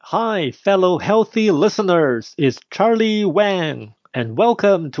Hi, fellow healthy listeners. It's Charlie Wang, and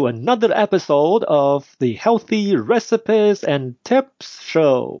welcome to another episode of the Healthy Recipes and Tips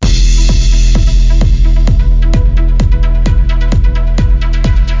Show.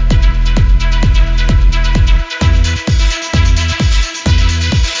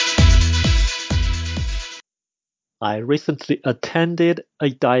 I recently attended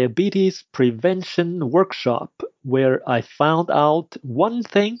a diabetes prevention workshop where I found out one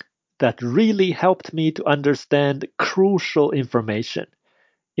thing that really helped me to understand crucial information.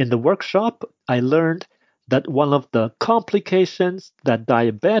 In the workshop, I learned that one of the complications that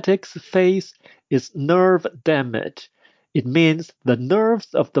diabetics face is nerve damage. It means the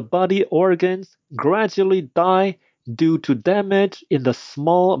nerves of the body organs gradually die due to damage in the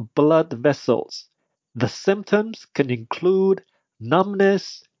small blood vessels. The symptoms can include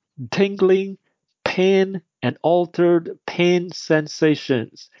numbness, tingling, pain, and altered pain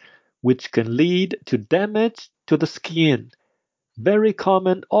sensations, which can lead to damage to the skin. Very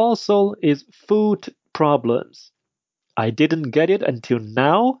common also is food problems. I didn't get it until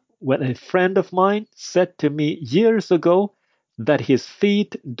now when a friend of mine said to me years ago that his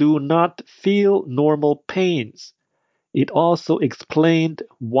feet do not feel normal pains. It also explained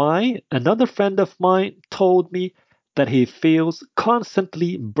why another friend of mine told me that he feels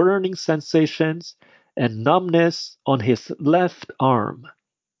constantly burning sensations and numbness on his left arm.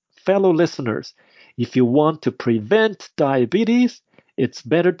 Fellow listeners, if you want to prevent diabetes, it's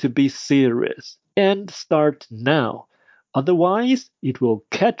better to be serious and start now. Otherwise, it will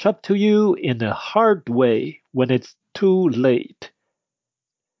catch up to you in a hard way when it's too late.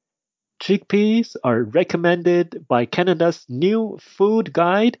 Chickpeas are recommended by Canada's new food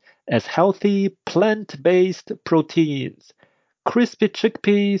guide as healthy plant-based proteins. Crispy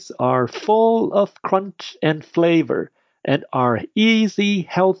chickpeas are full of crunch and flavor and are easy,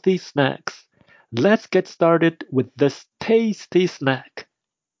 healthy snacks. Let's get started with this tasty snack.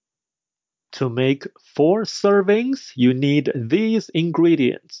 To make 4 servings, you need these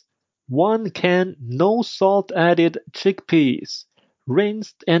ingredients. 1 can no salt added chickpeas,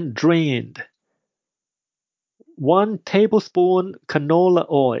 rinsed and drained. 1 tablespoon canola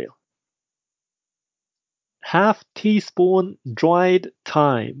oil. Half teaspoon dried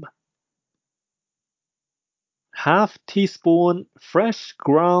thyme. Half teaspoon fresh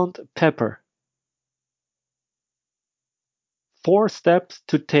ground pepper. 4 steps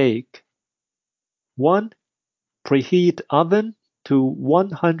to take. 1. Preheat oven to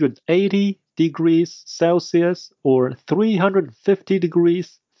 180 degrees Celsius or 350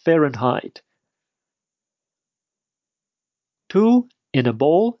 degrees Fahrenheit. 2. In a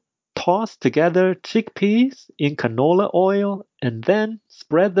bowl, toss together chickpeas in canola oil and then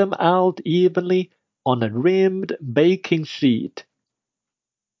spread them out evenly on a rimmed baking sheet.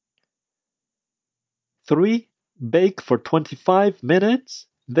 3. Bake for 25 minutes,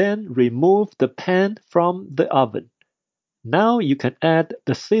 then remove the pan from the oven. Now you can add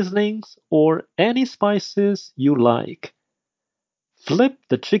the seasonings or any spices you like. Flip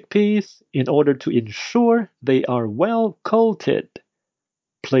the chickpeas in order to ensure they are well coated.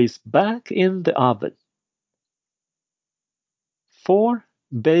 Place back in the oven. 4.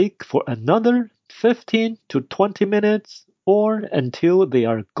 Bake for another 15 to 20 minutes or until they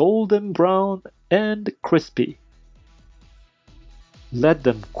are golden brown and crispy. Let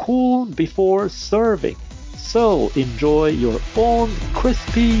them cool before serving. So enjoy your own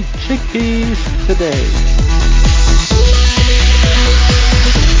crispy chickpeas today.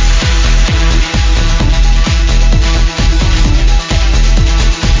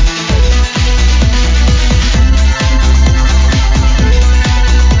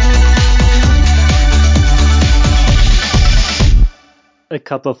 A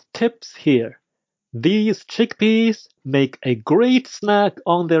couple of tips here. These chickpeas make a great snack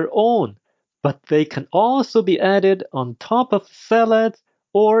on their own, but they can also be added on top of salads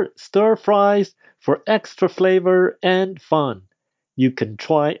or stir fries for extra flavor and fun. You can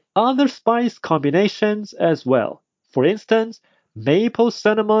try other spice combinations as well. For instance, maple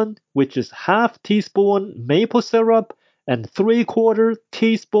cinnamon, which is half teaspoon maple syrup and 3/4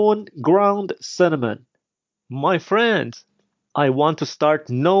 teaspoon ground cinnamon. My friends, I want to start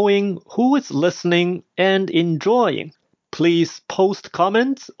knowing who is listening and enjoying. Please post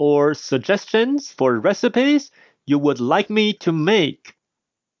comments or suggestions for recipes you would like me to make.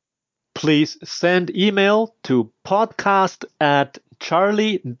 Please send email to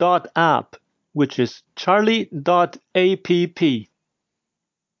podcast@charlie.app, which is charlie.app.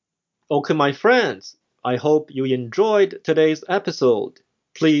 Okay, my friends, I hope you enjoyed today's episode.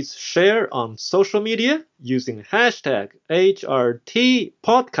 Please share on social media using hashtag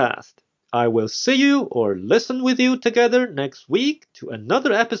HRTpodcast. I will see you or listen with you together next week to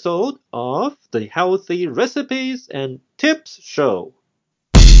another episode of the Healthy Recipes and Tips Show.